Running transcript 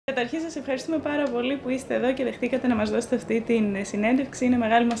Καταρχήν, σας ευχαριστούμε πάρα πολύ που είστε εδώ και δεχτήκατε να μας δώσετε αυτή την συνέντευξη. Είναι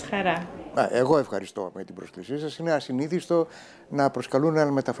μεγάλη μας χαρά. Εγώ ευχαριστώ με την πρόσκλησή σας. Είναι ασυνήθιστο να προσκαλούν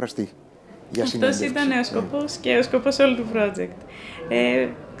έναν μεταφραστή για συνέντευξη. Αυτός ήταν ο σκοπός και ο σκοπός όλου του project.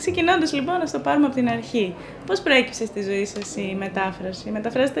 Ξεκινώντας λοιπόν, να το πάρουμε από την αρχή. Πώς προέκυψε στη ζωή σας η μετάφραση?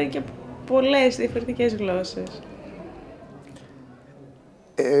 Μεταφράζετε και πολλές διαφορετικές γλώσσες.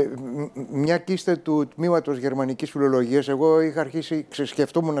 Μια και είστε του Τμήματος Γερμανικής Φιλολογίας, εγώ είχα αρχίσει,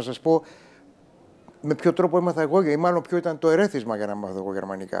 σκεφτόμουν να σας πω με ποιο τρόπο έμαθα εγώ, ή μάλλον ποιο ήταν το ερέθισμα για να μάθω εγώ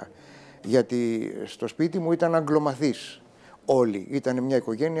γερμανικά. Γιατί στο σπίτι μου ήταν αγγλομαθείς όλοι. Ήταν μια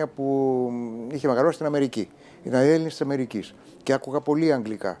οικογένεια που είχε μεγαλώσει στην Αμερική. Ήταν Έλληνες της Αμερικής και άκουγα πολύ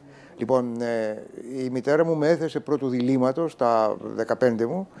αγγλικά. Λοιπόν, η μητέρα μου με έθεσε πρώτου διλήμματος, στα 15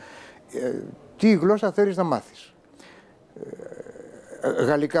 μου, τι γλώσσα θέλεις να μάθεις.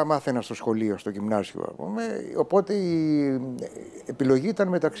 Γαλλικά μάθαινα στο σχολείο, στο γυμνάσιο. Οπότε η επιλογή ήταν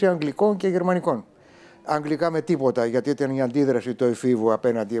μεταξύ αγγλικών και γερμανικών. Αγγλικά με τίποτα, γιατί ήταν η αντίδραση του εφήβου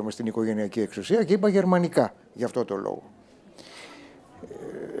απέναντι στην οικογενειακή εξουσία, και είπα γερμανικά γι' αυτό το λόγο.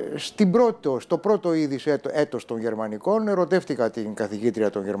 Στο πρώτο είδης έτος των γερμανικών ερωτεύτηκα την καθηγήτρια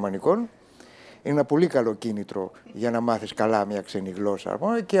των γερμανικών. Είναι ένα πολύ καλό κίνητρο για να μάθεις καλά μια ξένη γλώσσα.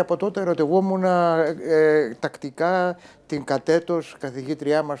 Και από τότε ερωτευόμουν τακτικά την κατέτος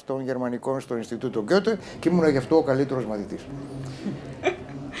καθηγήτριά μας των γερμανικών στο Ινστιτούτο Γκέτε και ήμουν γι' αυτό ο καλύτερος μαθητής.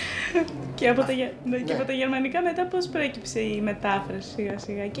 Και από τα γερμανικά μετά πώς προέκυψε η μετάφραση σιγά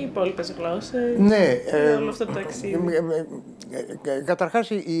σιγά και οι υπόλοιπες γλώσσες? Ναι, όλο αυτό το ταξίδι. Καταρχάς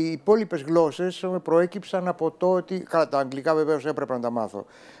οι υπόλοιπες γλώσσες προέκυψαν από το ότι, καλά, τα αγγλικά βεβαίως έπρεπε να τα μάθω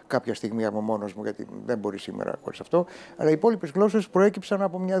κάποια στιγμή από μόνος μου, γιατί δεν μπορεί σήμερα χωρίς αυτό, αλλά οι υπόλοιπες γλώσσες προέκυψαν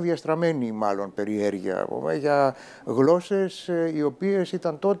από μια διαστραμμένη μάλλον περιέργεια για γλώσσες οι οποίες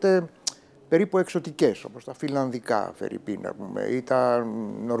ήταν τότε περίπου εξωτικές, όπως τα φιλανδικά, φερρυπίν, ή τα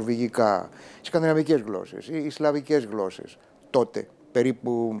νορβηγικά, οι σκανδιναβικές γλώσσες, οι σλαβικές γλώσσες, τότε,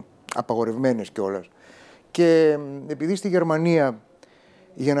 περίπου απαγορευμένες κιόλας. Και επειδή στη Γερμανία,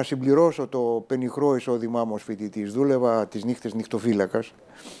 για να συμπληρώσω το πενιχρό εισόδημά μου ως φοιτητής, δούλευα τις νύχτες νυχτοφύλακας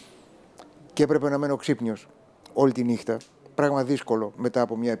και έπρεπε να μένω ξύπνιος όλη τη νύχτα, πράγμα δύσκολο μετά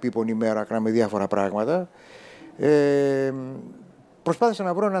από μια επίπονη μέρα, κάναμε διάφορα πράγματα. Προσπάθησα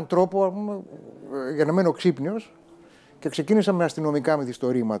να βρω έναν τρόπο για να μένω ξύπνιος και ξεκίνησα με αστυνομικά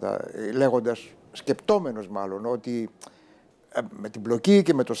μυθιστορήματα, λέγοντας, σκεπτόμενος μάλλον, ότι με την πλοκή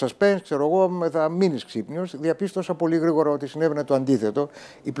και με το suspense, ξέρω εγώ, θα μείνεις ξύπνιος. Διαπίστωσα πολύ γρήγορα ότι συνέβαινε το αντίθετο.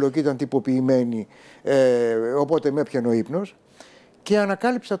 Η πλοκή ήταν τυποποιημένη, οπότε με έπιανε ο ύπνος. Και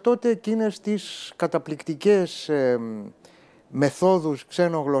ανακάλυψα τότε εκείνες τις καταπληκτικές μεθόδους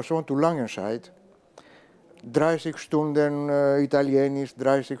ξένων γλωσσών του Langenscheid, 30 Stunden Italienis,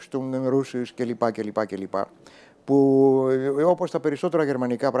 30 Stunden Russisch κλπ. Που όπως τα περισσότερα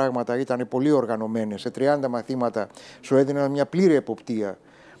γερμανικά πράγματα ήταν πολύ οργανωμένες, σε 30 μαθήματα σου έδιναν μια πλήρη εποπτεία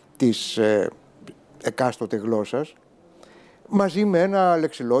της εκάστοτε γλώσσας, μαζί με ένα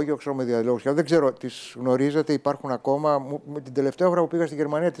λεξιλόγιο, ξέρω, με διαλόγους. Δεν ξέρω, τις γνωρίζετε, υπάρχουν ακόμα. Με την τελευταία φορά που πήγα στη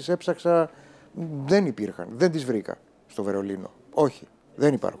Γερμανία τις έψαξα, δεν υπήρχαν, δεν τις βρήκα στο Βερολίνο. Όχι,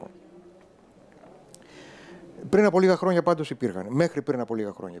 δεν υπάρχουν. Πριν από λίγα χρόνια πάντως υπήρχαν. Μέχρι πριν από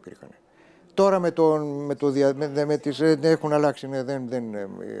λίγα χρόνια υπήρχαν. Τώρα έχουν αλλάξει. Ναι,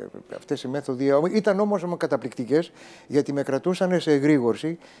 αυτές οι μέθοδοι ήταν όμως καταπληκτικές, γιατί με κρατούσαν σε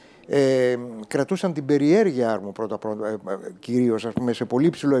εγρήγορση. Κρατούσαν την περιέργειά μου πρώτα κυρίως, ας πούμε, σε πολύ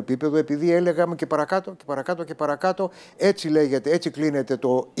ψηλό επίπεδο, επειδή έλεγαμε και παρακάτω και παρακάτω και παρακάτω. Έτσι λέγεται, έτσι κλείνεται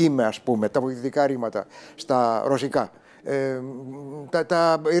το είμαι, ας πούμε, τα βοηθητικά ρήματα στα ρωσικά.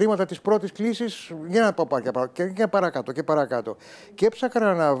 Τα ρήματα της πρώτης κλίσης, για να πάω και παρακάτω και παρακάτω. Και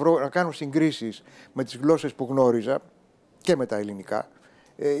έψαχνα να κάνω συγκρίσεις με τις γλώσσες που γνώριζα και με τα ελληνικά,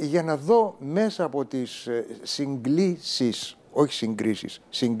 για να δω μέσα από τις συγκλήσεις, όχι συγκρίσεις,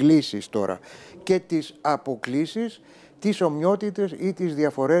 συγκλήσεις τώρα, και τις αποκλίσεις, τις ομοιότητες ή τις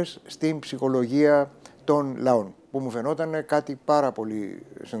διαφορές στην ψυχολογία των λαών, που μου φαινόταν κάτι πάρα πολύ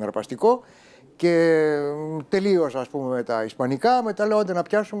συναρπαστικό. Και τελείωσα, ας πούμε, με τα ισπανικά, μετά λέω άντε να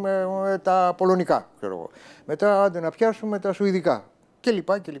πιάσουμε τα πολωνικά, ξέρω εγώ. Μετά άντε να πιάσουμε τα σουηδικά κλπ.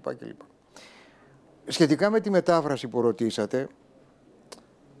 Σχετικά με τη μετάφραση που ρωτήσατε,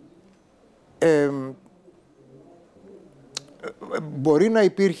 μπορεί να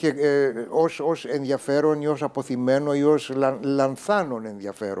υπήρχε ως ενδιαφέρον ή ως αποθυμένο ή ως λανθάνον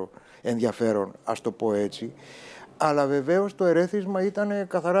ενδιαφέρον, ας το πω έτσι. Αλλά βεβαίως το ερέθισμα ήταν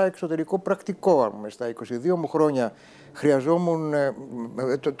καθαρά εξωτερικό πρακτικό. Στα 22 μου χρόνια χρειαζόμουν,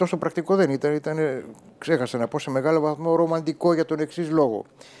 τόσο πρακτικό δεν ήταν, ξέχασα να πω, σε μεγάλο βαθμό ρομαντικό, για τον εξής λόγο.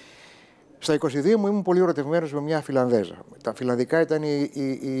 Στα 22 μου ήμουν πολύ ερωτευμένος με μια Φιλανδέζα. Τα φιλανδικά ήταν η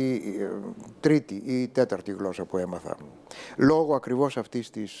τρίτη ή η τέταρτη γλώσσα που έμαθα, λόγω ακριβώς αυτής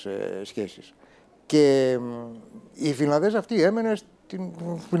της σχέσης. Και η Φιλανδέζα αυτή έμενε στην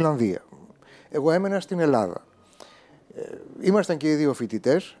Φιλανδία. Εγώ έμενα στην Ελλάδα. Ήμασταν και οι δύο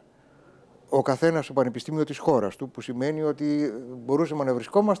φοιτητές, ο καθένας στο πανεπιστήμιο της χώρας του, που σημαίνει ότι μπορούσαμε να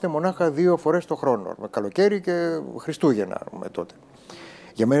βρισκόμαστε μονάχα 2 φορές το χρόνο, με καλοκαίρι και Χριστούγεννα τότε.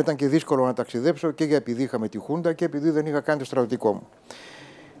 Για μένα ήταν και δύσκολο να ταξιδέψω και επειδή είχαμε τη Χούντα και επειδή δεν είχα κάνει το στρατιωτικό μου.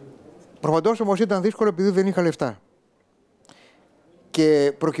 Προφανώς όμως ήταν δύσκολο επειδή δεν είχα λεφτά.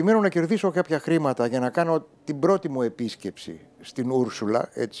 Και προκειμένου να κερδίσω κάποια χρήματα για να κάνω την πρώτη μου επίσκεψη στην Ούρσουλα,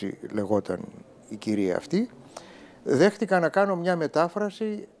 έτσι λεγόταν η κυρία αυτή, δέχτηκα να κάνω μια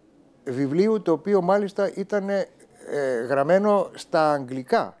μετάφραση βιβλίου, το οποίο μάλιστα ήταν γραμμένο στα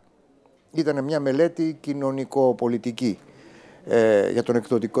αγγλικά. Ήταν μια μελέτη κοινωνικο-πολιτική για τον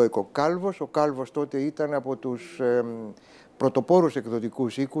εκδοτικό οίκο Κάλβος. Ο Κάλβος τότε ήταν από τους πρωτοπόρους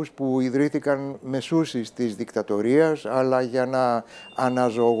εκδοτικούς οίκους που ιδρύθηκαν μεσούσης της δικτατορίας, αλλά για να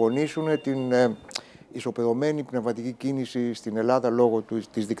αναζωογονήσουν την ισοπεδωμένη πνευματική κίνηση στην Ελλάδα λόγω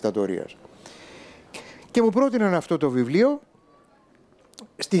της δικτατορίας. Και μου πρότειναν αυτό το βιβλίο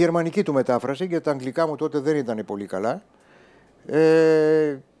στη γερμανική του μετάφραση, γιατί τα αγγλικά μου τότε δεν ήταν πολύ καλά,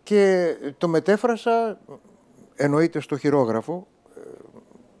 και το μετέφρασα, εννοείται στο χειρόγραφο,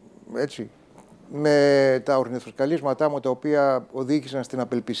 έτσι, με τα ορνηθοσκαλίσματά μου, τα οποία οδήγησαν στην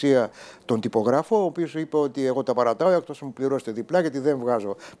απελπισία τον τυπογράφο, ο οποίος είπε ότι εγώ τα παρατάω, εκτός να μου πληρώσετε διπλά, γιατί δεν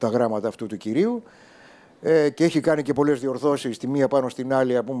βγάζω τα γράμματα αυτού του κυρίου, και έχει κάνει και πολλές διορθώσεις, τη μία πάνω στην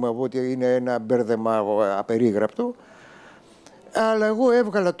άλλη, να πούμε ότι είναι ένα μπέρδεμα απερίγραπτο. Αλλά εγώ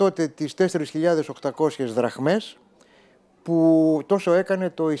έβγαλα τότε τις 4.800 δραχμές, που τόσο έκανε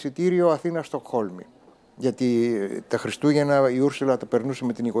το εισιτήριο Αθήνα-Στοκχόλμη. Γιατί τα Χριστούγεννα η Ούρσουλα τα περνούσε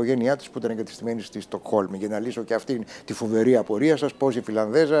με την οικογένειά της που ήταν εγκατεστημένη στη Στοκχόλμη, για να λύσω και αυτή τη φοβερή απορία σας, πώς η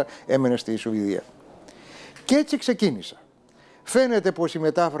Φιλανδέζα έμενε στη Σουηδία. Και έτσι ξεκίνησα. Φαίνεται πως η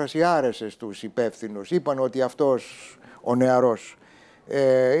μετάφραση άρεσε στους υπεύθυνους. Είπαν ότι αυτός ο νεαρός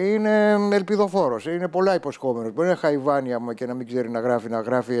είναι ελπιδοφόρος, είναι πολλά υποσχόμενος. Μπορεί να είναι χαϊβάνια και να μην ξέρει να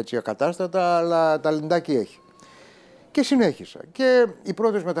γράφει έτσι ακατάστατα, αλλά ταλεντάκι έχει. Και συνέχισα. Και οι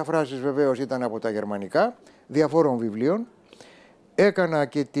πρώτες μεταφράσεις βεβαίως ήταν από τα γερμανικά, διαφόρων βιβλίων. Έκανα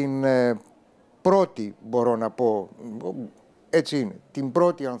και την πρώτη, μπορώ να πω, έτσι είναι, την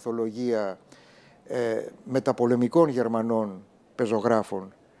πρώτη ανθολογία μεταπολεμικών Γερμανών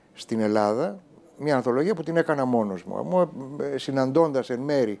πεζογράφων στην Ελλάδα. Μια ανθολογία που την έκανα μόνος μου, συναντώντας εν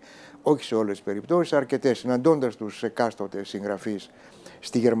μέρη, όχι σε όλες τις περιπτώσεις, αρκετές, συναντώντας τους εκάστοτε συγγραφείς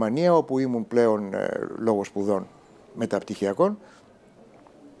στη Γερμανία, όπου ήμουν πλέον λόγω σπουδών μεταπτυχιακών.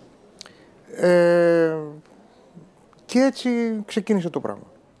 Και έτσι ξεκίνησε το πράγμα.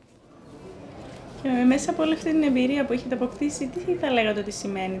 Και μέσα από όλη αυτή την εμπειρία που έχετε αποκτήσει, τι θα λέγατε ότι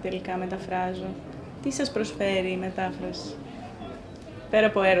σημαίνει τελικά μεταφράζω? Τι σας προσφέρει η μετάφραση, πέρα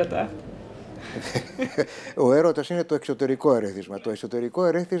από έρωτα? Ο έρωτας είναι το εξωτερικό ερέθισμα. Το εσωτερικό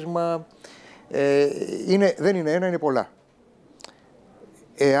ερέθισμα δεν είναι ένα, είναι πολλά.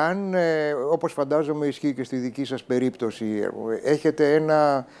 Εάν, όπως φαντάζομαι ισχύει και στη δική σας περίπτωση, έχετε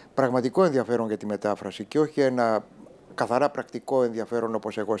ένα πραγματικό ενδιαφέρον για τη μετάφραση και όχι ένα καθαρά πρακτικό ενδιαφέρον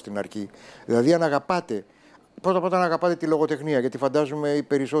όπως εγώ στην αρχή. Δηλαδή αν αγαπάτε, πρώτα να αγαπάτε τη λογοτεχνία, γιατί φαντάζομαι οι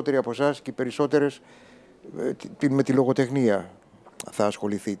περισσότεροι από εσάς και οι περισσότερες με τη λογοτεχνία θα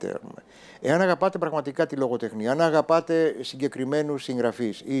ασχοληθείτε. Εάν αγαπάτε πραγματικά τη λογοτεχνία, αν αγαπάτε συγκεκριμένους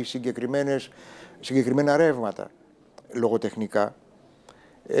συγγραφείς ή συγκεκριμένα ρεύματα λογοτεχνικά,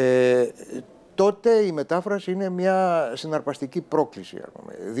 τότε η μετάφραση είναι μια συναρπαστική πρόκληση,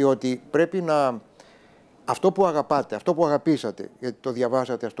 διότι πρέπει να αυτό που αγαπάτε, αυτό που αγαπήσατε, γιατί το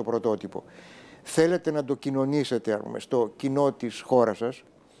διαβάσατε στο πρωτότυπο, θέλετε να το κοινωνήσετε στο κοινό της χώρας σας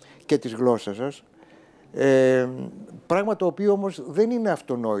και της γλώσσας σας, πράγμα το οποίο όμως δεν είναι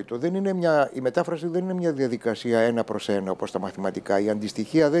αυτονόητο. Η μετάφραση δεν είναι μια διαδικασία 1 προς 1 όπως τα μαθηματικά. Η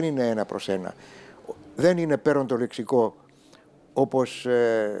αντιστοιχεία δεν είναι 1 προς 1. Δεν είναι πέραν το λεξικό, όπως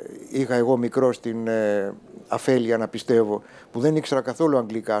είχα εγώ μικρό στην αφέλεια να πιστεύω, που δεν ήξερα καθόλου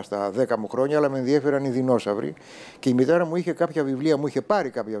αγγλικά στα 10 μου χρόνια, αλλά με ενδιέφεραν οι δεινόσαυροι. Και η μητέρα μου είχε κάποια βιβλία, μου είχε πάρει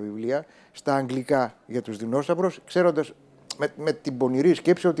κάποια βιβλία στα αγγλικά για τους δεινόσαυρους, ξέροντας με την πονηρή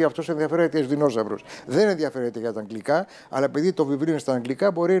σκέψη ότι αυτός ενδιαφέρεται για τους δεινόσαυρους. Δεν ενδιαφέρεται για τα αγγλικά, αλλά επειδή το βιβλίο είναι στα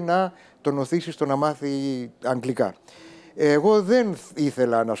αγγλικά, μπορεί να τον οθήσει στο να μάθει αγγλικά. Εγώ δεν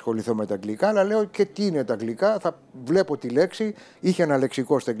ήθελα να ασχοληθώ με τα αγγλικά, αλλά λέω και τι είναι τα αγγλικά. Θα βλέπω τη λέξη, είχε ένα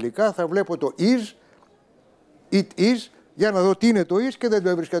λεξικό στα αγγλικά, θα βλέπω το is, it is, για να δω τι είναι το is και δεν το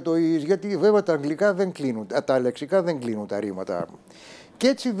έβρισκα το is, γιατί βέβαια τα αγγλικά δεν κλείνουν, τα λεξικά δεν κλείνουν τα ρήματα. Και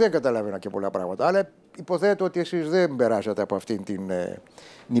έτσι δεν καταλαβαίνα και πολλά πράγματα. Αλλά υποθέτω ότι εσείς δεν περάσατε από αυτήν την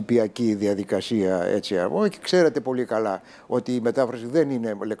νηπιακή διαδικασία. Έτσι, και ξέρετε πολύ καλά ότι η μετάφραση δεν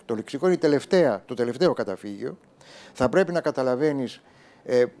είναι το λεξικό, είναι το τελευταίο καταφύγιο. Θα πρέπει να καταλαβαίνεις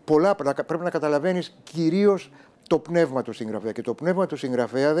πρέπει να καταλαβαίνεις κυρίως το πνεύμα του συγγραφέα. Και το πνεύμα του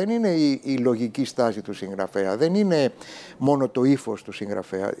συγγραφέα δεν είναι η λογική στάση του συγγραφέα, δεν είναι μόνο το ύφος του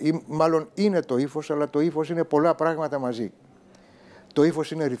συγγραφέα. Μάλλον είναι το ύφος, αλλά το ύφος είναι πολλά πράγματα μαζί. Το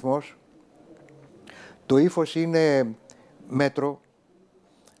ύφος είναι ρυθμός, το ύφος είναι μέτρο,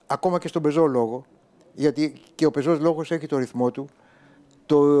 ακόμα και στον πεζό λόγο, γιατί και ο πεζός λόγος έχει το ρυθμό του.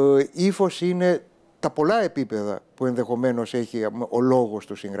 Το ύφος είναι τα πολλά επίπεδα που ενδεχομένως έχει ο λόγος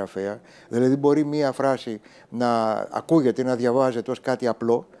του συγγραφέα. Δηλαδή μπορεί μία φράση να ακούγεται, να διαβάζεται ως κάτι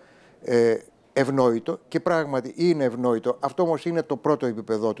απλό, ευνόητο, και πράγματι είναι ευνόητο. Αυτό όμως είναι το πρώτο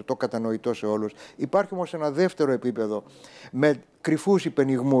επίπεδο του, το κατανοητό σε όλους. Υπάρχει όμως ένα δεύτερο επίπεδο με κρυφούς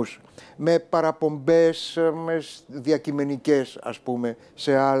υπενιγμούς, με παραπομπές, με διακειμενικές, ας πούμε,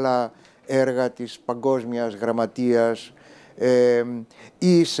 σε άλλα έργα της παγκόσμιας γραμματείας,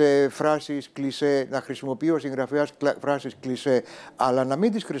 ή σε φράσεις κλισέ, να χρησιμοποιεί ο συγγραφέας φράσεις κλισέ, αλλά να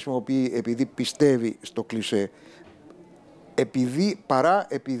μην τις χρησιμοποιεί επειδή πιστεύει στο κλισέ,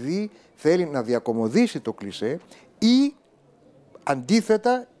 επειδή θέλει να διακομωδήσει το κλισέ, ή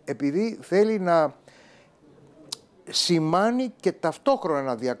αντίθετα επειδή θέλει να σημάνει και ταυτόχρονα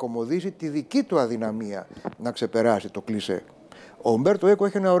να διακομωδήσει τη δική του αδυναμία να ξεπεράσει το κλισέ. Ο Ουμπέρτο Έκο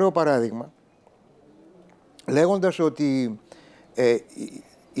έχει ένα ωραίο παράδειγμα, λέγοντας ότι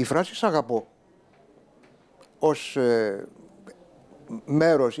η φράση «σ' αγαπώ» ως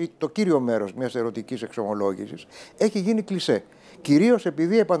μέρος ή το κύριο μέρος μιας ερωτικής εξομολόγησης έχει γίνει κλισέ. Κυρίως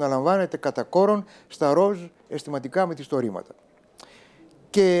επειδή επαναλαμβάνεται κατά κόρον στα ροζ αισθηματικά μυθιστορήματα.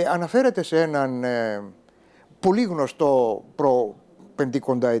 Και αναφέρεται σε έναν πολύ γνωστό προ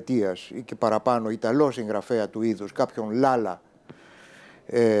 50 ετίας ή και παραπάνω Ιταλό συγγραφέα του είδους, κάποιον Λάλα,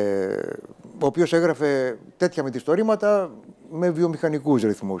 ο οποίος έγραφε τέτοια μυθιστορήματα με βιομηχανικούς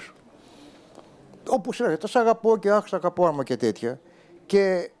ρυθμούς. Όπως έλεγε, το «σ' αγαπώ» και «αχ, σ' αγαπώ» άμα και τέτοια.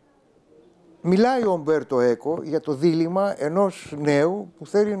 Και μιλάει ο Ουμπέρτο Έκο για το δίλημμα ενός νέου που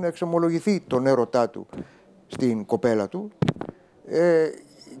θέλει να εξομολογηθεί τον έρωτά του στην κοπέλα του,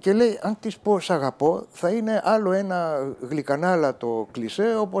 και λέει, αν της πω «σ' αγαπώ» θα είναι άλλο ένα γλυκανάλατο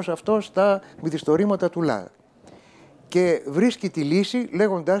κλισέ όπως αυτό στα μυθιστορήματα του Λάλα. Και βρίσκει τη λύση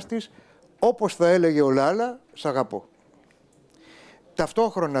λέγοντάς της, όπως θα έλεγε ο Λάλα, «σ' αγαπώ».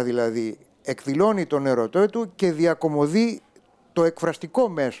 Ταυτόχρονα δηλαδή εκδηλώνει τον ερωτό του και διακομωδεί το εκφραστικό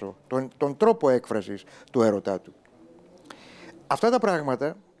μέσο, τον τρόπο έκφρασης του έρωτά του. Αυτά τα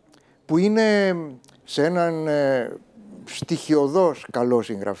πράγματα που είναι σε έναν στοιχειωδώς καλό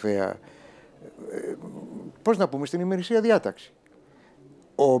συγγραφέα, πώς να πούμε, στην ημερησία διάταξη,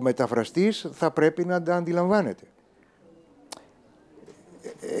 ο μεταφραστής θα πρέπει να τα αντιλαμβάνεται.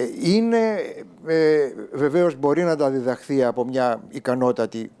 Βεβαίως μπορεί να τα διδαχθεί από μια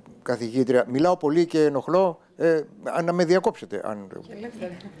ικανότατη καθηγήτρια. Μιλάω πολύ και ενοχλώ, να με διακόψετε.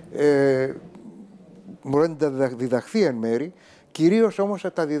 Μπορεί να τα διδαχθεί εν μέρη, κυρίως όμως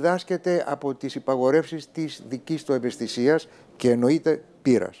θα τα διδάσκεται από τις υπαγορεύσεις της δικής του ευαισθησίας και εννοείται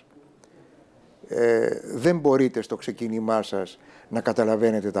πείρας. Δεν μπορείτε στο ξεκίνημά σας να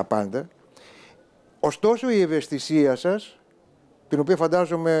καταλαβαίνετε τα πάντα. Ωστόσο η ευαισθησία σας, την οποία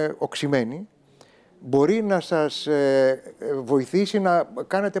φαντάζομαι οξυμένη, μπορεί να σας βοηθήσει να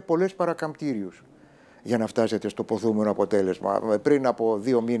κάνετε πολλές παρακαμπτήριους για να φτάσετε στο ποθούμενο αποτέλεσμα. Πριν από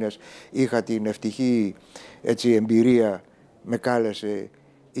 2 μήνες είχα την ευτυχή εμπειρία, με κάλεσε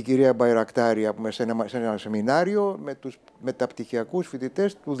η κυρία Μπαϊρακτάρια σε ένα σεμινάριο με τους μεταπτυχιακούς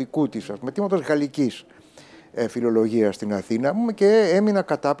φοιτητές του δικού της, με Τμήματος Γαλλικής Φιλολογίας στην Αθήνα, και έμεινα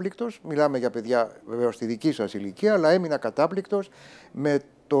κατάπληκτος. Μιλάμε για παιδιά βεβαίως στη δική σας ηλικία, αλλά έμεινα κατάπληκτος με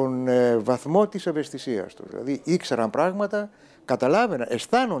τον βαθμό της ευαισθησίας τους. Δηλαδή ήξεραν πράγματα, καταλάβαιναν,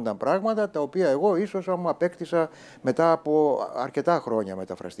 αισθάνονταν πράγματα τα οποία εγώ ίσως μου απέκτησα μετά από αρκετά χρόνια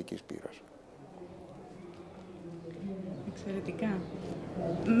μεταφραστικής πείρας. Εξαιρετικά.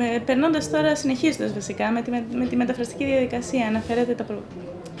 Περνώντας τώρα, συνεχίζοντας βασικά με τη μεταφραστική διαδικασία, αναφέρετε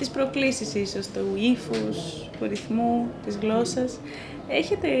τις προκλήσεις ίσως του ύφους, του ρυθμού, της γλώσσας.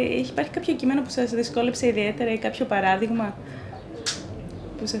 Υπάρχει κάποιο κείμενο που σας δυσκόλεψε ιδιαίτερα ή κάποιο παράδειγμα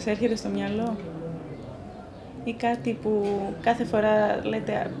που σας έρχεται στο μυαλό, ή κάτι που κάθε φορά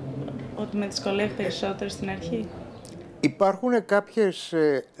λέτε ότι με δυσκολεύει περισσότερο στην αρχή? Υπάρχουν κάποιες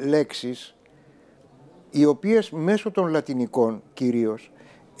λέξεις οι οποίες μέσω των λατινικών κυρίως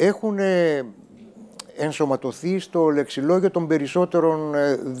έχουν ενσωματωθεί στο λεξιλόγιο των περισσότερων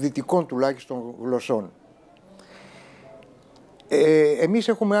δυτικών τουλάχιστον γλωσσών. Εμείς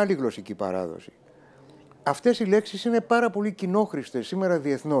έχουμε άλλη γλωσσική παράδοση. Αυτές οι λέξεις είναι πάρα πολύ κοινόχρηστες σήμερα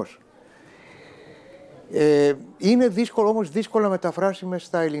διεθνώς. Είναι δύσκολο, όμως δύσκολα μεταφράσιμες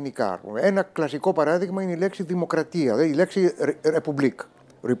στα ελληνικά. Ένα κλασικό παράδειγμα είναι η λέξη δημοκρατία, η λέξη republic,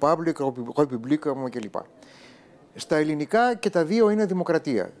 republic κλπ. Στα ελληνικά και τα δύο είναι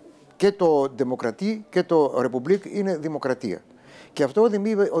δημοκρατία. Και το δημοκρατή και το republic είναι δημοκρατία. Και αυτό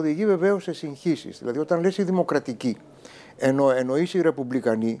οδηγεί βεβαίως σε συγχύσεις. Δηλαδή όταν λες η δημοκρατική, εννοείς η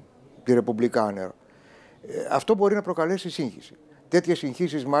ρεπουμπλικανή, τη ρεπουμπλικάνερ, αυτό μπορεί να προκαλέσει σύγχυση. Τέτοιες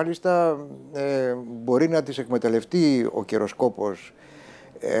συγχύσεις μάλιστα μπορεί να τις εκμεταλλευτεί ο καιροσκόπος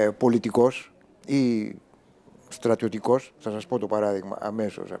πολιτικός ή στρατιωτικός, θα σας πω το παράδειγμα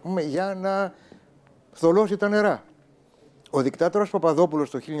αμέσως, για να θολώσει τα νερά. Ο δικτάτορας Παπαδόπουλος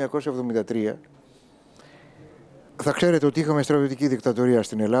το 1973, θα ξέρετε ότι είχαμε στρατιωτική δικτατορία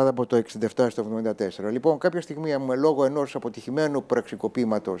στην Ελλάδα από το 1967 στο 1974. Λοιπόν, κάποια στιγμή, λόγω ενός αποτυχημένου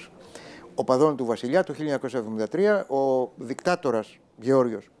πραξικοπήματος οπαδών του Βασιλιά, το 1973, ο δικτάτορας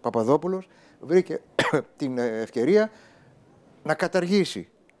Γεώργιος Παπαδόπουλος βρήκε την ευκαιρία να καταργήσει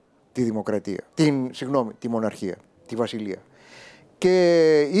τη δημοκρατία, τη μοναρχία, τη βασιλεία.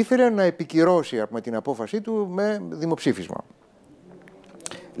 Και ήθελε να επικυρώσει την απόφασή του με δημοψήφισμα.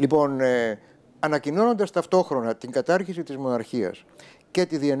 Λοιπόν, ανακοινώνοντας ταυτόχρονα την κατάργηση της μοναρχίας και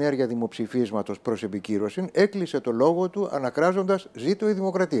τη διενέργεια δημοψηφίσματος προς επικύρωση, έκλεισε το λόγο του ανακράζοντας «Ζήτω η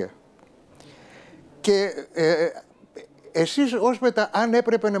δημοκρατία». Και εσείς ως αν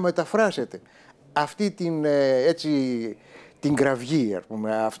έπρεπε να μεταφράσετε αυτή την κραυγή,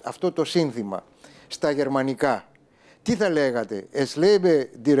 αυτό το σύνθημα στα γερμανικά, τι θα λέγατε? «Es lebe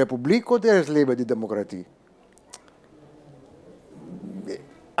die Republik oder es lebe die Demokratie?»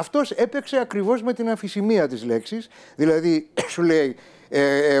 Αυτός έπαιξε ακριβώς με την αμφισημία της λέξης, δηλαδή σου λέει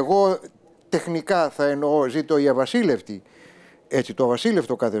εγώ τεχνικά θα εννοώ «Ζήτω η αβασίλευτη», έτσι, το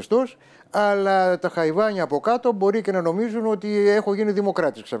αβασίλευτο καθεστώς, αλλά τα χαϊβάνια από κάτω μπορεί και να νομίζουν ότι έχω γίνει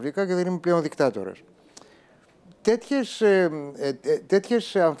δημοκράτης ξαφνικά και δεν είμαι πλέον δικτάτορας.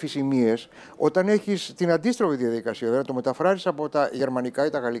 Τέτοιες αμφισημίες, όταν έχεις την αντίστροφη διαδικασία, δηλαδή το μεταφράζεις από τα γερμανικά ή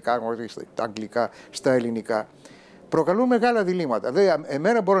τα γαλλικά, τα αγγλικά στα ελληνικά, προκαλούν μεγάλα διλήμματα.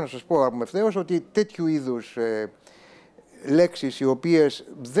 Εμένα μπορώ να σας πω ευθέως ότι τέτοιου είδους λέξεις οι οποίες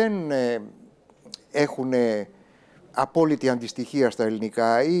δεν έχουν απόλυτη αντιστοιχεία στα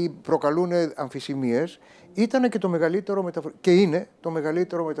ελληνικά ή προκαλούν αμφισημίες, ήταν και και είναι το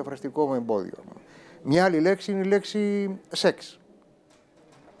μεγαλύτερο μεταφραστικό μου εμπόδιο. Μια άλλη λέξη είναι η λέξη σεξ.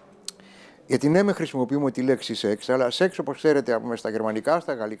 Γιατί ναι, με χρησιμοποιούμε τη λέξη σεξ, αλλά σεξ, όπως ξέρετε, στα γερμανικά,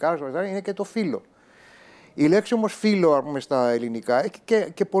 στα γαλλικά, είναι και το φύλο. Η λέξη όμως φύλο στα ελληνικά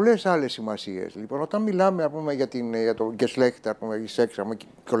έχει και πολλές άλλες σημασίες. Λοιπόν, όταν μιλάμε για το Geschlecht, η σεξ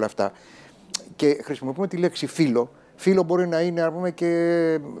και όλα αυτά, και χρησιμοποιούμε τη λέξη φύλο, φύλο μπορεί να είναι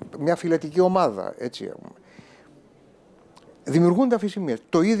και μια φυλετική ομάδα. Έτσι, δημιουργούνται αμφισημίες.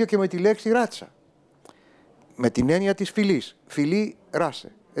 Το ίδιο και με τη λέξη ράτσα. Με την έννοια της φυλής. Φυλή,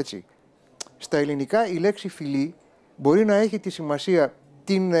 ράσε. Έτσι. Στα ελληνικά η λέξη φυλή μπορεί να έχει τη σημασία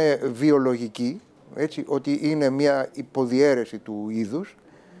την βιολογική, έτσι, ότι είναι μια υποδιέρεση του είδους,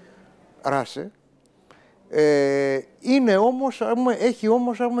 ράσε. Έχει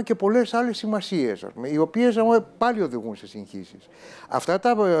όμως και πολλές άλλες σημασίες, οι οποίες πάλι οδηγούν σε συγχύσεις. Αυτά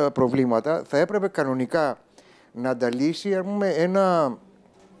τα προβλήματα θα έπρεπε κανονικά να τα λύσει ένα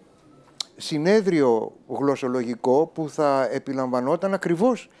συνέδριο γλωσσολογικό που θα επιλαμβανόταν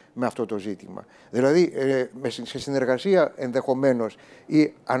ακριβώς με αυτό το ζήτημα. Δηλαδή, σε συνεργασία ενδεχομένως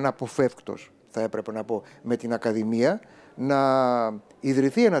ή αναποφεύκτως, θα έπρεπε να πω, με την Ακαδημία, να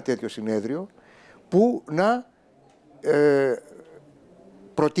ιδρυθεί ένα τέτοιο συνέδριο που να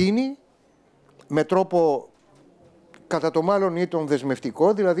προτείνει με τρόπο κατά το μάλλον ή τον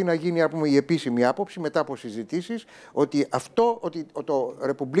δεσμευτικό, δηλαδή να γίνει η επίσημη άποψη μετά από συζητήσεις ότι το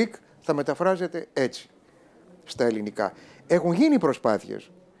Republic θα μεταφράζεται έτσι στα ελληνικά. Έχουν γίνει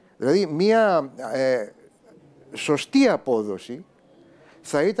προσπάθειες. Δηλαδή μια σωστή απόδοση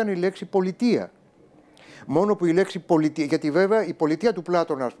θα ήταν η λέξη πολιτεία. Μόνο που η λέξη πολιτεία, γιατί βέβαια η πολιτεία του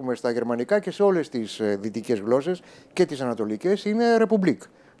Πλάτωνα, στα γερμανικά και σε όλες τις δυτικές γλώσσες και τις ανατολικές είναι Republik,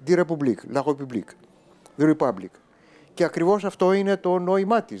 die Republik, la Republik, the Republic. Και ακριβώς αυτό είναι το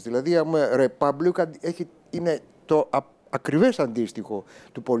νόημά της. Δηλαδή, Republic είναι το ακριβές αντίστοιχο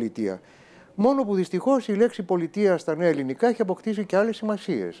του πολιτεία. Μόνο που δυστυχώς η λέξη πολιτεία στα νέα ελληνικά έχει αποκτήσει και άλλες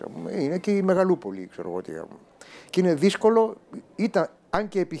σημασίες. Είναι και η Μεγαλούπολη, ξέρω εγώ τι. Και είναι δύσκολο, αν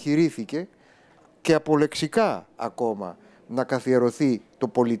και επιχειρήθηκε, και από-λεξικά ακόμα να καθιερωθεί το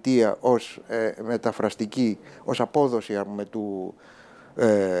πολιτεία ως μεταφραστική, ως απόδοση του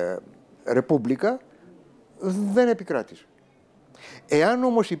Ρεπούμπλικα, δεν επικράτησε. Εάν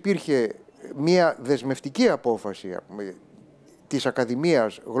όμως υπήρχε μια δεσμευτική απόφαση της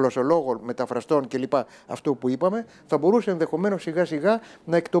Ακαδημίας Γλωσσολόγων, Μεταφραστών κλπ. Αυτό που είπαμε, θα μπορούσε ενδεχομένως σιγά σιγά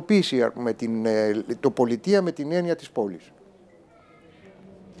να εκτοπίσει το πολιτεία με την έννοια της πόλης.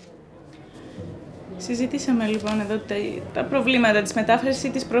 Συζητήσαμε λοιπόν εδώ τα προβλήματα της μετάφρασης ή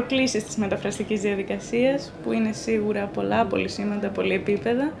τις προκλήσεις της μεταφραστικής διαδικασίας, που είναι σίγουρα πολλά, πολυσήμαντα,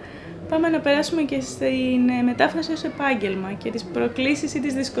 πολυεπίπεδα. Πάμε να περάσουμε και στην μετάφραση ως επάγγελμα και τις προκλήσεις ή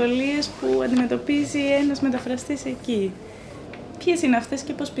τις δυσκολίες που αντιμετωπίζει ένας μεταφραστής εκεί. Ποιες είναι αυτές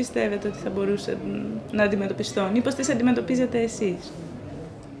και πώς πιστεύετε ότι θα μπορούσαν να αντιμετωπιστούν ή πώς τις αντιμετωπίζετε εσείς?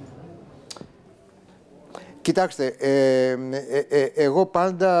 Κοιτάξτε, εγώ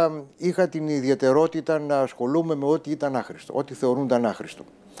πάντα είχα την ιδιαιτερότητα να ασχολούμαι με ό,τι ήταν άχρηστο, ό,τι θεωρούνταν άχρηστο.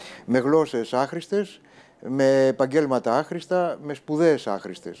 Με γλώσσες άχρηστες, με επαγγέλματα άχρηστα, με σπουδές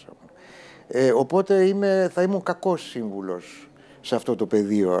άχρηστες. Οπότε θα ήμουν κακός σύμβουλος σε αυτό το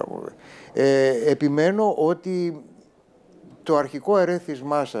πεδίο. Επιμένω ότι το αρχικό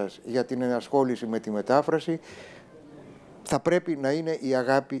ερέθισμά σας για την ενασχόληση με τη μετάφραση θα πρέπει να είναι η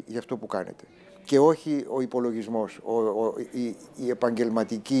αγάπη για αυτό που κάνετε. Και όχι ο υπολογισμός, η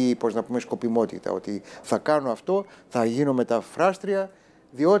επαγγελματική, σκοπιμότητα, ότι θα κάνω αυτό, θα γίνω μεταφράστρια,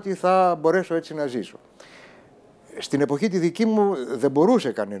 διότι θα μπορέσω έτσι να ζήσω. Στην εποχή τη δική μου δεν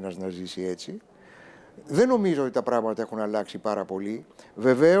μπορούσε κανένας να ζήσει έτσι. Δεν νομίζω ότι τα πράγματα έχουν αλλάξει πάρα πολύ.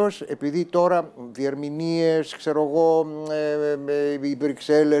 Βεβαίως, επειδή τώρα διερμηνίες, οι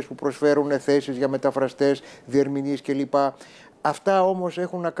Βρυξέλλες που προσφέρουν θέσεις για μεταφραστές, διερμηνείς κλπ. Αυτά όμως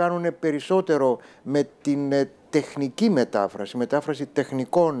έχουν να κάνουν περισσότερο με την τεχνική μετάφραση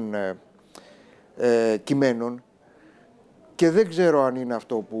τεχνικών κειμένων, και δεν ξέρω αν είναι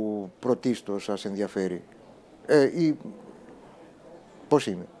αυτό που πρωτίστως σας ενδιαφέρει. Ή πώς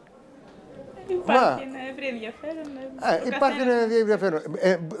είναι? Υπάρχει ένα ευρύ ενδιαφέρον. Υπάρχει ένα ευρύ ενδιαφέρον.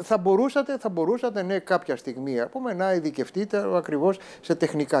 Θα μπορούσατε, ναι, κάποια στιγμή να ειδικευτείτε ακριβώς σε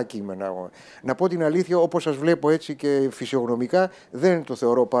τεχνικά κείμενα. Να πω την αλήθεια, όπως σας βλέπω έτσι και φυσιογνωμικά, δεν το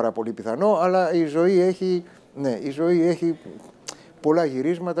θεωρώ πάρα πολύ πιθανό, αλλά η ζωή έχει πολλά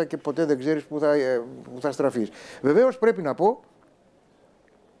γυρίσματα και ποτέ δεν ξέρεις που θα στραφείς. Βεβαίως πρέπει να πω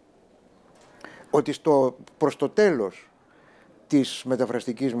ότι προς το τέλος της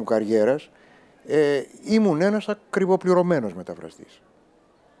μεταφραστικής μου καριέρας ήμουν ένας ακριβοπληρωμένος μεταφραστής.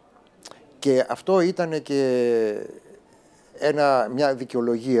 Και αυτό ήταν και μια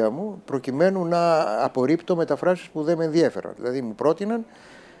δικαιολογία μου προκειμένου να απορρίπτω μεταφράσεις που δεν με ενδιέφεραν. Δηλαδή μου πρότειναν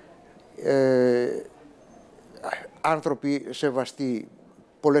άνθρωποι σεβαστοί,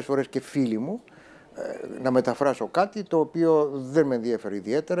 πολλές φορές και φίλοι μου, να μεταφράσω κάτι το οποίο δεν με ενδιέφερε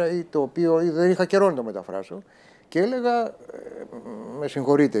ιδιαίτερα ή το οποίο δεν είχα καιρό να το μεταφράσω, και έλεγα, με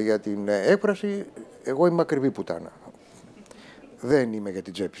συγχωρείτε για την έκφραση, εγώ είμαι ακριβή πουτάνα. Δεν είμαι για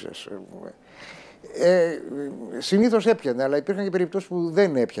την τσέπη σας. Συνήθως έπιανε, αλλά υπήρχαν και περιπτώσεις που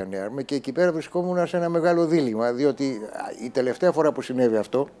δεν έπιανε, και εκεί πέρα βρισκόμουν σε ένα μεγάλο δίλημμα, διότι η τελευταία φορά που συνέβη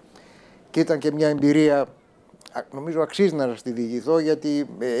αυτό, και ήταν και μια εμπειρία, νομίζω αξίζει να σας τη διηγηθώ, γιατί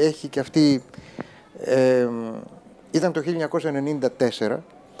έχει και αυτή, ήταν το 1994,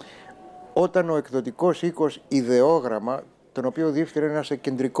 όταν ο εκδοτικός οίκος Ιδεόγραμμα, τον οποίο διεύθυνε ένας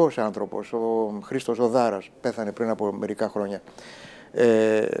κεντρικός άνθρωπος, ο Χρήστος ο Δάρας, πέθανε πριν από μερικά χρόνια,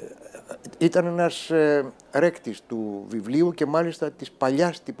 ήταν ένας ρέκτης του βιβλίου και μάλιστα της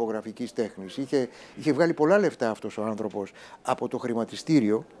παλιάς τυπογραφικής τέχνης. Είχε βγάλει πολλά λεφτά αυτός ο άνθρωπος από το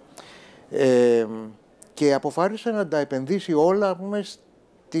χρηματιστήριο, και αποφάσισε να τα επενδύσει όλα,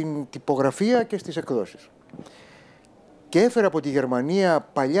 στην τυπογραφία και στις εκδόσεις. Και έφερε από τη Γερμανία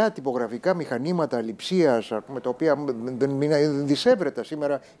παλιά τυπογραφικά μηχανήματα λειψίας, τα οποία είναι δυσέβρετα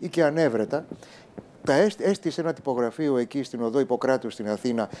σήμερα ή και ανέβρετα. Τα έστησε ένα τυπογραφείο εκεί στην οδό Ιπποκράτου στην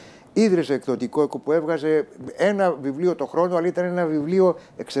Αθήνα, ίδρυσε εκδοτικό που έβγαζε ένα βιβλίο το χρόνο, αλλά ήταν ένα βιβλίο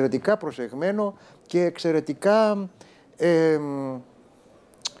εξαιρετικά προσεγμένο και εξαιρετικά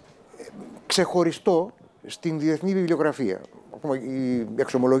ξεχωριστό στην διεθνή βιβλιογραφία. Οι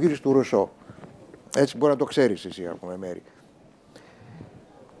εξομολογήσεις του Ρουσό. Έτσι μπορεί να το ξέρεις εσύ, Μέρη.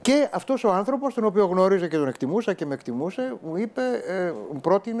 Και αυτός ο άνθρωπος, τον οποίο γνώριζα και τον εκτιμούσα και με εκτιμούσε, μου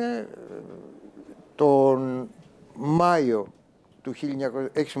πρότεινε τον Μάιο του 1900,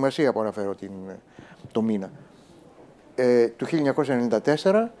 έχει σημασία που αναφέρω το μήνα, του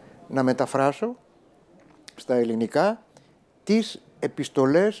 1994, να μεταφράσω στα ελληνικά τις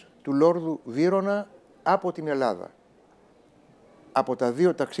επιστολές του Λόρδου Βύρωνα από την Ελλάδα. Από τα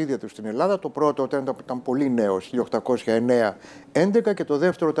δύο ταξίδια του στην Ελλάδα, το πρώτο όταν ήταν πολύ νέος, 1809-11, και το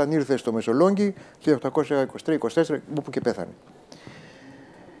δεύτερο όταν ήρθε στο Μεσολόγγι, 1823-24, όπου και πέθανε.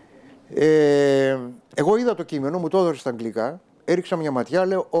 Εγώ είδα το κείμενο, μου το έδωσε στα αγγλικά, Έριξα μια ματιά,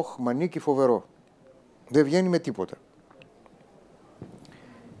 λέω, όχ, μανίκι φοβερό. Δεν βγαίνει με τίποτα.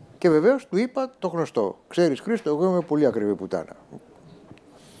 Και βεβαίως του είπα το γνωστό. Ξέρεις, Χρήστο, εγώ είμαι πολύ ακριβή πουτάνα.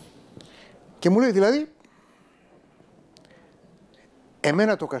 Και μου λέει, δηλαδή,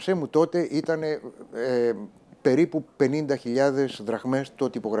 εμένα το κασέ μου τότε ήταν περίπου 50.000 δραχμές το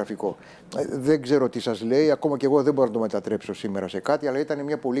τυπογραφικό. Δεν ξέρω τι σας λέει, ακόμα και εγώ δεν μπορώ να το μετατρέψω σήμερα σε κάτι, αλλά ήταν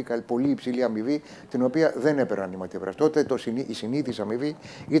μια πολύ υψηλή αμοιβή, την οποία δεν έπαιρναν οι μεταφραστές. Τότε η συνήθις αμοιβή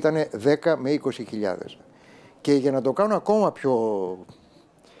ήταν 10 με 20.000. Και για να το κάνω ακόμα πιο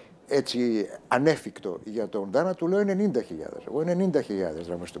έτσι ανέφικτο για τον Δάνα, του λέω 90.000. Εγώ 90.000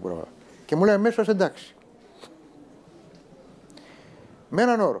 δραχμές στο πρόγραμμα. Και μου λέει αμέσως εντάξει. Με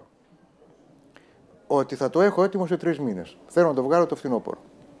έναν όρο. Ότι θα το έχω έτοιμο σε 3 μήνες. Θέλω να το βγάλω το φθινόπωρο.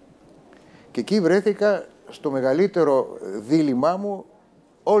 Και εκεί βρέθηκα στο μεγαλύτερο δίλημά μου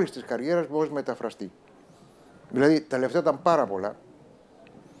όλης της καριέρας μου ως μεταφραστή. Δηλαδή τα λεφτά ήταν πάρα πολλά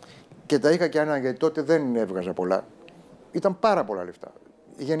και τα είχα και ανάγκη, γιατί τότε δεν έβγαζα πολλά. Ήταν πάρα πολλά λεφτά.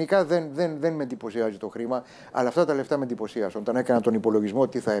 Γενικά δεν με εντυπωσιάζει το χρήμα, αλλά αυτά τα λεφτά με εντυπωσίασαν. Όταν έκανα τον υπολογισμό,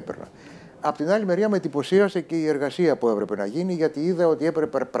 τι θα έπαιρνα. Απ' την άλλη μεριά με εντυπωσίασε και η εργασία που έπρεπε να γίνει, γιατί είδα ότι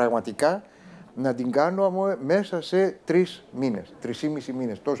έπρεπε πραγματικά να την κάνω μέσα σε 3 μήνες, 3,5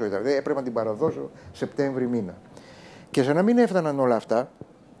 μήνες. Τόσο ήταν. Δηλαδή έπρεπε να την παραδώσω Σεπτέμβρη μήνα. Και σαν να μην έφταναν όλα αυτά,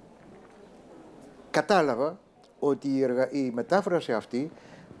 κατάλαβα ότι η μετάφραση αυτή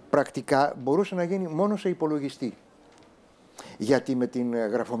πρακτικά μπορούσε να γίνει μόνο σε υπολογιστή. Γιατί με την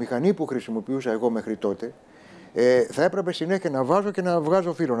γραφομηχανή που χρησιμοποιούσα εγώ μέχρι τότε, θα έπρεπε συνέχεια να βάζω και να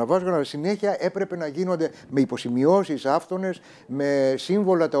βγάζω φύλλο. Να βάζω και συνέχεια έπρεπε να γίνονται με υποσημειώσεις, άφθονες, με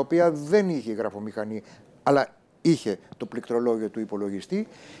σύμβολα τα οποία δεν είχε η γραφομηχανή, αλλά είχε το πληκτρολόγιο του υπολογιστή.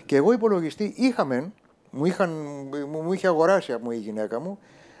 Και εγώ υπολογιστή είχα μεν, μου είχε αγοράσει η γυναίκα μου,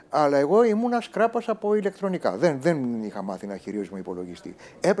 αλλά εγώ ήμουνα σκράπας από ηλεκτρονικά. Δεν είχα μάθει να χειρίζομαι υπολογιστή.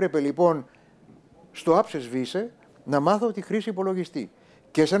 Έπρεπε λοιπόν στο άψες βήσε να μάθω τη χρήση υπολογιστή.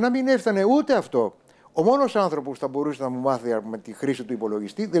 Και σαν να μην έφτανε ούτε αυτό, ο μόνος άνθρωπος που θα μπορούσε να μου μάθει με τη χρήση του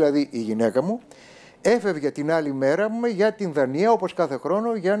υπολογιστή, δηλαδή η γυναίκα μου, έφευγε την άλλη μέρα για την Δανία, όπως κάθε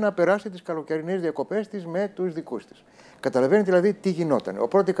χρόνο, για να περάσει τις καλοκαιρινές διακοπές της με τους δικούς της. Καταλαβαίνετε δηλαδή τι γινόταν.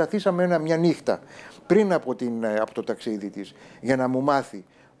 Οπότε καθίσαμε μια νύχτα πριν από το ταξίδι της για να μου μάθει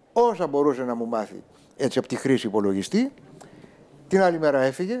όσα μπορούσε να μου μάθει έτσι από τη χρήση υπολογιστή. Την άλλη μέρα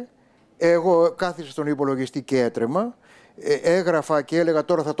έφυγε. Εγώ κάθισα στον υπολογιστή και έτρεμα. Έγραφα και έλεγα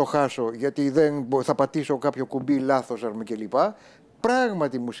τώρα θα το χάσω γιατί δεν θα πατήσω κάποιο κουμπί λάθος κλπ.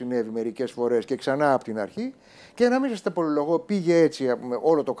 Πράγματι μου συνέβη μερικές φορές και ξανά από την αρχή. Και να μην σας τα πολυλογώ, πήγε έτσι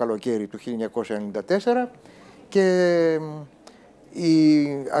όλο το καλοκαίρι του 1994 και η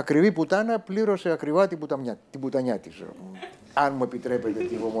ακριβή πουτάνα πλήρωσε ακριβά την πουτανιά της. Αν μου επιτρέπετε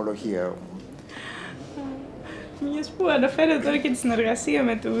τη ομολογία. Μιας που αναφέρετε τώρα και τη συνεργασία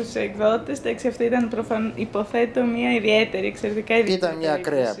με τους εκδότες, εντάξει, αυτή ήταν υποθέτω μια ιδιαίτερη, εξαιρετικά ιδιαίτερη. Ήταν μια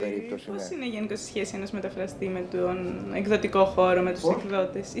ακραία περίπτωση. Πώς είναι γενικώς η σχέση ενός μεταφραστή με τον εκδοτικό χώρο, με τους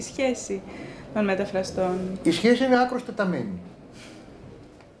εκδότες, η σχέση των μεταφραστών? Η σχέση είναι άκρως τεταμένη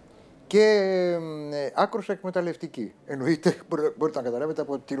και άκρως εκμεταλλευτική. Εννοείται, μπορείτε να καταλάβετε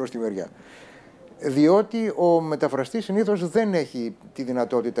από τη γνωστή μεριά. Διότι ο μεταφραστής συνήθως δεν έχει τη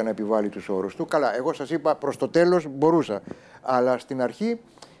δυνατότητα να επιβάλλει τους όρους του. Καλά, εγώ σας είπα προς το τέλος μπορούσα, αλλά στην αρχή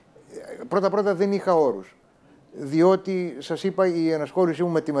πρώτα-πρώτα δεν είχα όρους. Διότι σας είπα η ενασχόλησή μου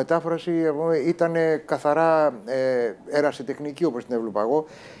με τη μετάφραση ήταν καθαρά ερασιτεχνική όπως την έβλεπα εγώ.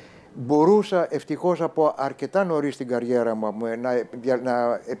 Μπορούσα ευτυχώς από αρκετά νωρίς στην καριέρα μου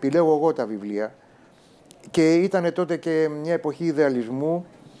να επιλέγω εγώ τα βιβλία και ήταν τότε και μια εποχή ιδεαλισμού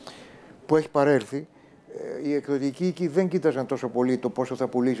που έχει παρέλθει. Οι εκδοτικοί εκεί δεν κοίταζαν τόσο πολύ το πόσο θα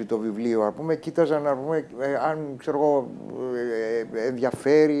πουλήσει το βιβλίο, κοίταζαν αν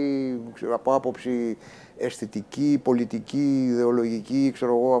ενδιαφέρει από άποψη αισθητική, πολιτική, ιδεολογική,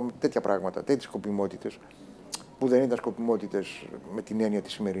 τέτοια πράγματα, τέτοιες σκοπιμότητες, που δεν ήταν σκοπιμότητες με την έννοια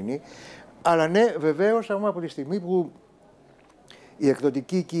τη σημερινή. Αλλά ναι, βεβαίως, από τη στιγμή που οι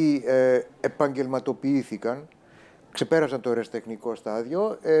εκδοτικοί εκεί επαγγελματοποιήθηκαν, ξεπέρασαν το ερασιτεχνικό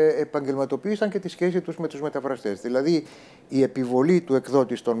στάδιο, επαγγελματοποίησαν και τη σχέση τους με τους μεταφραστές. Δηλαδή, η επιβολή του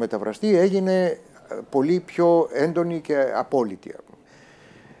εκδότη στον μεταφραστή έγινε πολύ πιο έντονη και απόλυτη.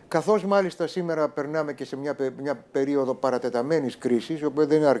 Καθώς μάλιστα σήμερα περνάμε και σε μια περίοδο παρατεταμένης κρίσης, η οποία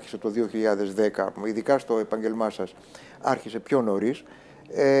δεν άρχισε το 2010, ειδικά στο επάγγελμά σας, άρχισε πιο νωρίς.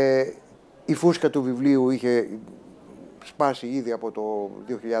 Η φούσκα του βιβλίου είχε σπάσει ήδη από το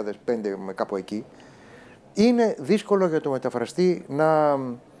 2005 με κάπου εκεί. Είναι δύσκολο για το μεταφραστή να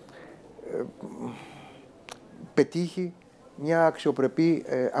πετύχει μια αξιοπρεπή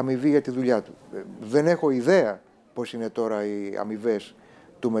αμοιβή για τη δουλειά του. Δεν έχω ιδέα πώς είναι τώρα οι αμοιβές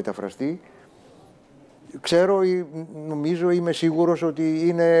του μεταφραστή. Ξέρω, νομίζω, είμαι σίγουρος ότι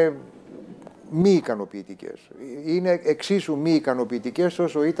είναι μη ικανοποιητικές. Είναι εξίσου μη ικανοποιητικές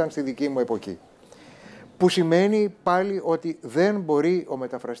όσο ήταν στη δική μου εποχή. Που σημαίνει πάλι ότι δεν μπορεί ο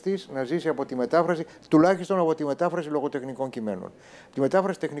μεταφραστής να ζήσει από τη μετάφραση, τουλάχιστον από τη μετάφραση λογοτεχνικών κειμένων. Τη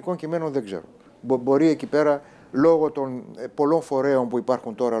μετάφραση τεχνικών κειμένων δεν ξέρω. Μπορεί εκεί πέρα, λόγω των πολλών φορέων που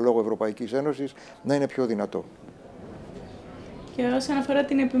υπάρχουν τώρα λόγω Ευρωπαϊκής Ένωσης, να είναι πιο δυνατό. Και όσον αφορά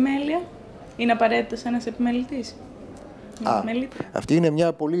την επιμέλεια, είναι απαραίτητος ένας επιμελητής? Αυτή είναι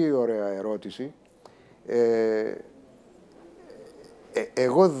μια πολύ ωραία ερώτηση.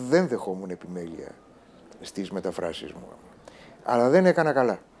 Εγώ δεν δεχόμουν επιμέλεια στις μεταφράσεις μου, αλλά δεν έκανα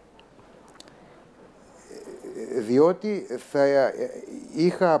καλά. Διότι θα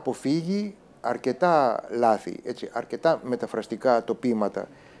είχα αποφύγει αρκετά λάθη, έτσι, αρκετά μεταφραστικά τοπήματα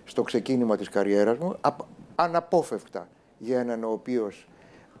στο ξεκίνημα της καριέρας μου, αναπόφευκτα για έναν ο οποίος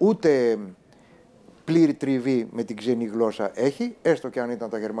ούτε πλήρη τριβή με την ξένη γλώσσα έχει, έστω και αν ήταν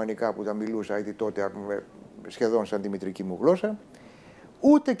τα γερμανικά που τα μιλούσα ήδη τότε σχεδόν σαν τη μητρική μου γλώσσα,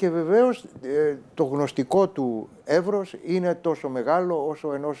 ούτε και βεβαίως το γνωστικό του εύρος είναι τόσο μεγάλο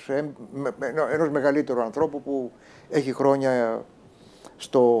όσο ενός μεγαλύτερου ανθρώπου που έχει χρόνια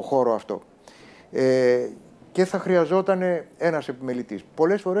στο χώρο αυτό. Και θα χρειαζόταν ένας επιμελητής.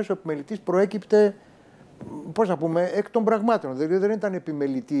 Πολλές φορές ο επιμελητής προέκυπτε, πώς να πούμε, εκ των πραγμάτων. Δηλαδή δεν ήταν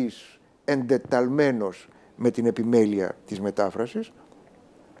επιμελητής εντεταλμένος με την επιμέλεια της μετάφρασης.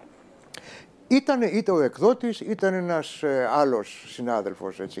 Ήταν είτε ο εκδότης, ήταν ένας άλλος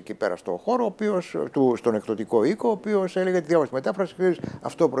συνάδελφος έτσι, εκεί πέρα στο χώρο, στον εκδοτικό οίκο, ο οποίος έλεγε τη διάβαση μετάφραση,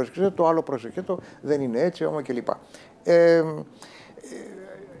 αυτό προσέξτε, το άλλο προσέξτε, δεν είναι έτσι, όμως κλπ.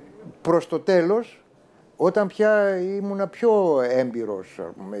 Προς το τέλος, όταν πια ήμουνα πιο έμπειρος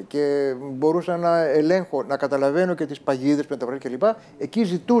και μπορούσα να ελέγχω, να καταλαβαίνω και τις παγίδες μεταφράσεις κλπ, εκεί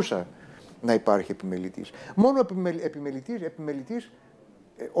ζητούσα να υπάρχει επιμελητής. Μόνο επιμελητής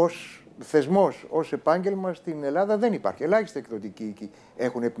ως θεσμός, ως επάγγελμα στην Ελλάδα δεν υπάρχει. Ελάχιστοι εκδοτικοί οίκοι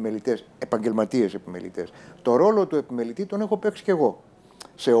έχουν επιμελητές, επαγγελματίες επιμελητές. Το ρόλο του επιμελητή τον έχω παίξει και εγώ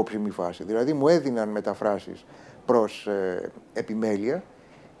σε όψιμη φάση. Δηλαδή μου έδιναν μεταφράσεις προς επιμέλεια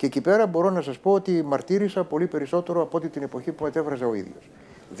και εκεί πέρα μπορώ να σας πω ότι μαρτύρησα πολύ περισσότερο από ό,τι την εποχή που μετέφραζα ο ίδιος.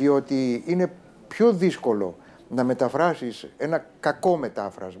 Διότι είναι πιο δύσκολο να μεταφράσεις ένα κακό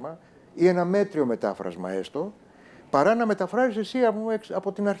μετάφρασμα ή ένα μέτριο μετάφρασμα έστω, παρά να μεταφράζεις εσύ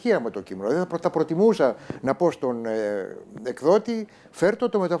από την αρχή με το κείμενο. Δηλαδή θα προτιμούσα να πω στον εκδότη, φέρτο,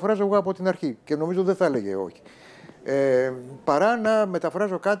 το μεταφράζω εγώ από την αρχή. Και νομίζω δεν θα έλεγε όχι. Παρά να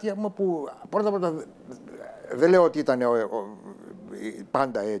μεταφράζω κάτι που πρώτα δεν λέω ότι ήταν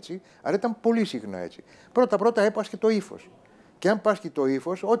πάντα έτσι, αλλά ήταν πολύ συχνά έτσι. Πρώτα έπασχε το ύφος. Και αν πάσχει το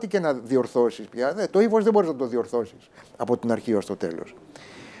ύφος, ό,τι και να διορθώσεις πια, το ύφος δεν μπορείς να το διορθώσεις από την αρχή ως το τέλος.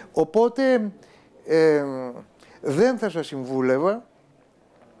 Οπότε δεν θα σας συμβούλευα,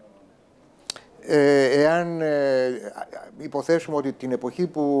 εάν υποθέσουμε ότι την εποχή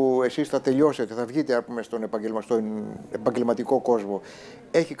που εσείς θα τελειώσετε, θα βγείτε στον επαγγελματικό κόσμο,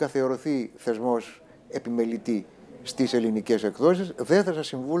 έχει καθιερωθεί θεσμός επιμελητή στις ελληνικές εκδόσεις, δεν θα σας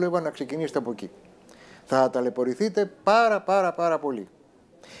συμβούλευα να ξεκινήσετε από εκεί. Θα ταλαιπωρηθείτε πάρα πολύ.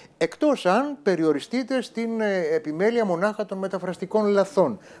 Εκτός αν περιοριστείτε στην επιμέλεια μονάχα των μεταφραστικών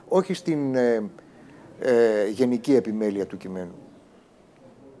λαθών, όχι στην γενική επιμέλεια του κειμένου.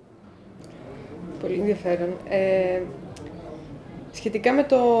 Πολύ ενδιαφέρον. Σχετικά με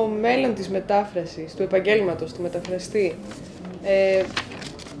το μέλλον της μετάφρασης, του επαγγέλματος, του μεταφραστή,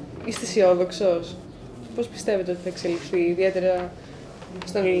 είστε αισιόδοξος? Πώς πιστεύετε ότι θα εξελιχθεί, ιδιαίτερα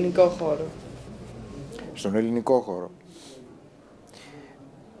στον ελληνικό χώρο? Στον ελληνικό χώρο.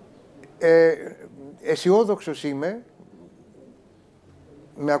 Αισιόδοξος είμαι,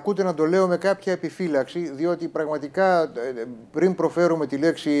 με ακούτε να το λέω με κάποια επιφύλαξη, διότι πραγματικά πριν προφέρουμε τη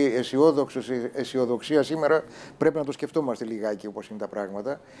λέξη αισιοδοξία σήμερα, πρέπει να το σκεφτόμαστε λιγάκι όπως είναι τα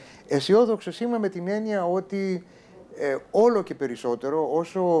πράγματα. Αισιόδοξος είμαι με την έννοια ότι όλο και περισσότερο,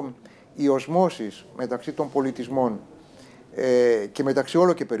 όσο οι οσμώσεις μεταξύ των πολιτισμών και μεταξύ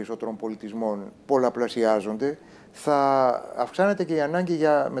όλο και περισσότερων πολιτισμών πολλαπλασιάζονται, θα αυξάνεται και η ανάγκη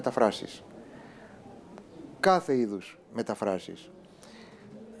για μεταφράσεις. Κάθε είδους μεταφράσεις.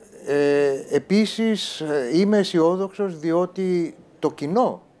 Επίσης είμαι αισιόδοξος διότι το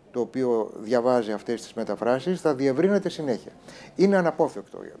κοινό το οποίο διαβάζει αυτές τις μεταφράσεις θα διευρύνεται συνέχεια. Είναι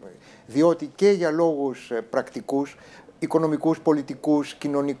αναπόφευκτο, διότι και για λόγους πρακτικούς, οικονομικούς, πολιτικούς,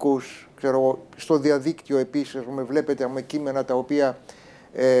 κοινωνικούς, ξέρω, στο διαδίκτυο επίσης βλέπετε κείμενα τα οποία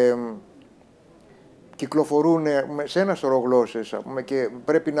κυκλοφορούν σε ένα σωρό γλώσσες και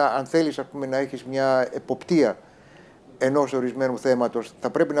πρέπει να, αν θέλεις να έχεις μια εποπτεία ενός ορισμένου θέματος, θα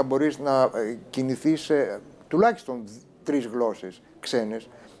πρέπει να μπορείς να κινηθείς σε τουλάχιστον 3 γλώσσες ξένες,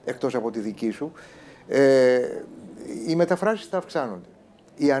 εκτός από τη δική σου, οι μεταφράσεις θα αυξάνονται.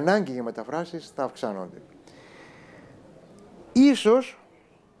 Η ανάγκη για μεταφράσεις θα αυξάνονται. Ίσως,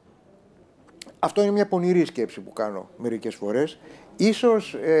 αυτό είναι μια πονηρή σκέψη που κάνω μερικές φορές,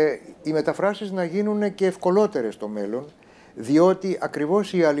 ίσως οι μεταφράσεις να γίνουν και ευκολότερες στο μέλλον, διότι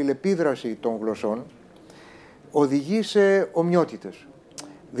ακριβώς η αλληλεπίδραση των γλωσσών οδηγεί σε ομοιότητες.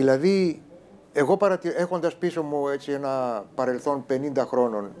 Δηλαδή, εγώ έχοντας πίσω μου έτσι ένα παρελθόν 50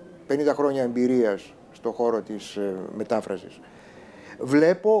 χρόνων, 50 χρόνια εμπειρίας στον χώρο της μετάφρασης,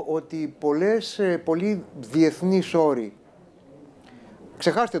 βλέπω ότι πολλοί διεθνείς όροι,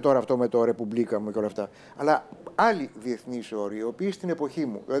 ξεχάστε τώρα αυτό με το Ρεπουμπλίκα μου και όλα αυτά, αλλά άλλοι διεθνείς όροι, οι οποίοι στην εποχή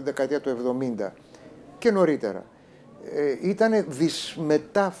μου, δηλαδή δεκαετία του 70 και νωρίτερα, ήταν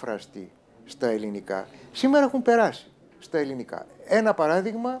δυσμετάφραστοι στα ελληνικά, σήμερα έχουν περάσει στα ελληνικά. Ένα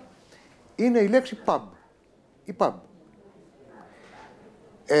παράδειγμα είναι η λέξη pub, η pub.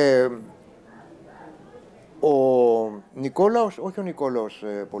 Ο Νικόλαος, όχι ο Νικόλαος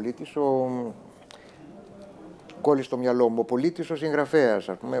Πολίτης, κόλλησε στο μυαλό μου, ο Πολίτης ο συγγραφέας,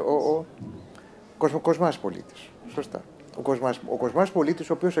 ας πούμε, ο Κοσμάς Πολίτης, σωστά. Ο Κοσμάς Πολίτης,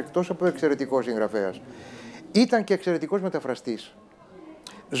 ο οποίος εκτός από εξαιρετικός συγγραφέας, ήταν και εξαιρετικός μεταφραστής.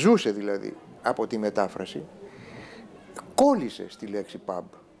 Ζούσε δηλαδή από τη μετάφραση, κόλλησε στη λέξη pub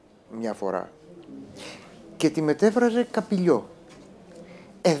μια φορά και τη μετέφραζε καπηλιό.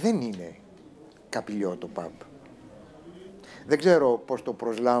 Δεν είναι καπηλιό το pub. Δεν ξέρω πώς το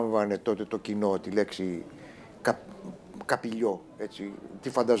προσλάμβανε τότε το κοινό τη λέξη καπηλιό, έτσι, τι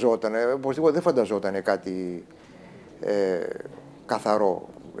φανταζότανε, οπωσδήποτε δεν φανταζότανε κάτι καθαρό,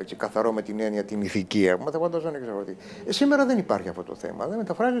 έτσι, καθαρό με την έννοια την ηθική, μα δεν φανταζόταν, δεν ξέρω τι. Σήμερα δεν υπάρχει αυτό το θέμα, δεν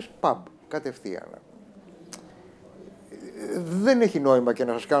μεταφράζεις pub, κατευθείαν. Δεν έχει νόημα και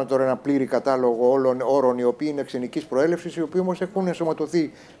να σας κάνω τώρα ένα πλήρη κατάλογο όλων όρων οι οποίοι είναι ξενικής προέλευσης, οι οποίοι όμως έχουν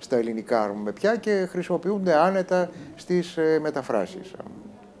ενσωματωθεί στα ελληνικά πια και χρησιμοποιούνται άνετα στις μεταφράσεις.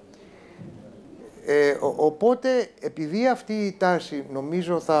 Οπότε, επειδή αυτή η τάση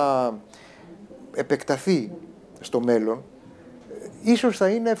νομίζω θα επεκταθεί στο μέλλον, ίσως θα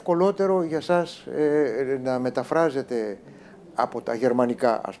είναι ευκολότερο για σας να μεταφράζετε από τα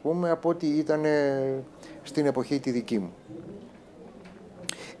γερμανικά, ας πούμε, από ό,τι ήταν στην εποχή τη δική μου.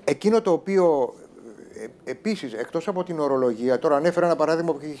 Εκείνο το οποίο επίσης, εκτός από την ορολογία, τώρα ανέφερα ένα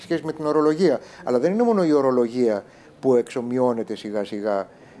παράδειγμα που έχει σχέση με την ορολογία, αλλά δεν είναι μόνο η ορολογία που εξομοιώνεται σιγά σιγά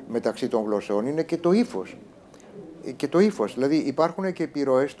μεταξύ των γλωσσών, είναι και το ύφος. Και το ύφος, δηλαδή υπάρχουν και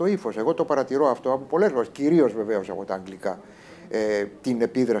επιρροές στο ύφος. Εγώ το παρατηρώ αυτό από πολλές γλώσσες, κυρίως βεβαίως από τα αγγλικά. Την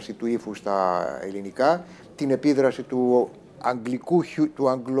επίδραση του ύφους στα ελληνικά, την επίδραση του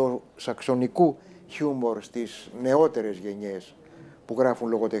αγγλοσαξονικού χιούμορ στις νεότερες γενιές που γράφουν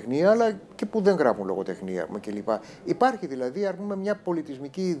λογοτεχνία, αλλά και που δεν γράφουν λογοτεχνία κλπ. Υπάρχει δηλαδή, ας πούμε, μια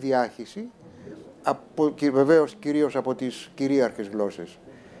πολιτισμική διάχυση, και βεβαίως κυρίως από τις κυρίαρχες γλώσσες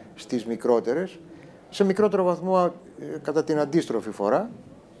στις μικρότερες, σε μικρότερο βαθμό κατά την αντίστροφη φορά,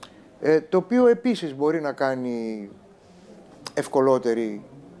 το οποίο επίσης μπορεί να κάνει ευκολότερη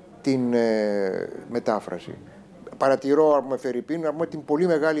την μετάφραση. Παρατηρώ, φερειπίν, την πολύ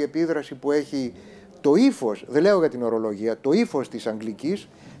μεγάλη επίδραση που έχει το ύφος, δεν λέω για την ορολογία, το ύφος της αγγλικής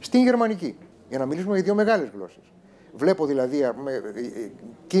στην γερμανική, για να μιλήσουμε για δύο μεγάλες γλώσσες. Βλέπω δηλαδή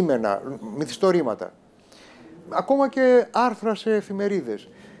κείμενα, μυθιστορήματα, ακόμα και άρθρα σε εφημερίδες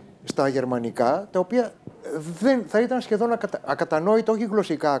στα γερμανικά, τα οποία δεν, θα ήταν σχεδόν ακατανόητα, όχι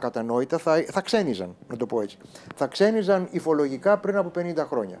γλωσσικά ακατανόητα, θα ξένιζαν, να το πω έτσι. Θα ξένιζαν υφολογικά πριν από 50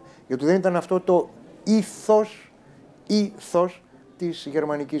 χρόνια. Γιατί δεν ήταν αυτό το ήθος της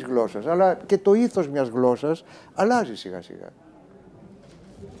γερμανικής γλώσσας. Αλλά και το ήθος μιας γλώσσας αλλάζει σιγά σιγά.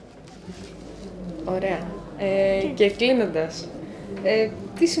 Ωραία. Και κλείνοντας,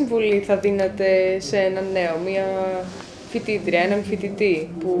 τι συμβουλή θα δίνατε σε έναν νέο, μια φοιτήτρια, έναν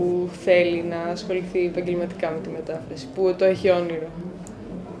φοιτητή που θέλει να ασχοληθεί επαγγελματικά με τη μετάφραση, που το έχει όνειρο?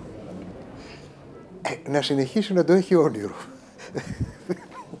 Να συνεχίσει να το έχει όνειρο.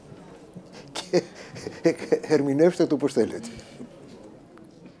 Και ερμηνεύστε το όπως θέλετε.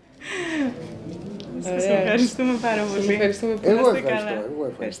 Σας ευχαριστούμε πάρα πολύ. Σας ευχαριστούμε Εγώ ευχαριστώ.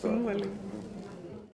 Ευχαριστούμε πολύ.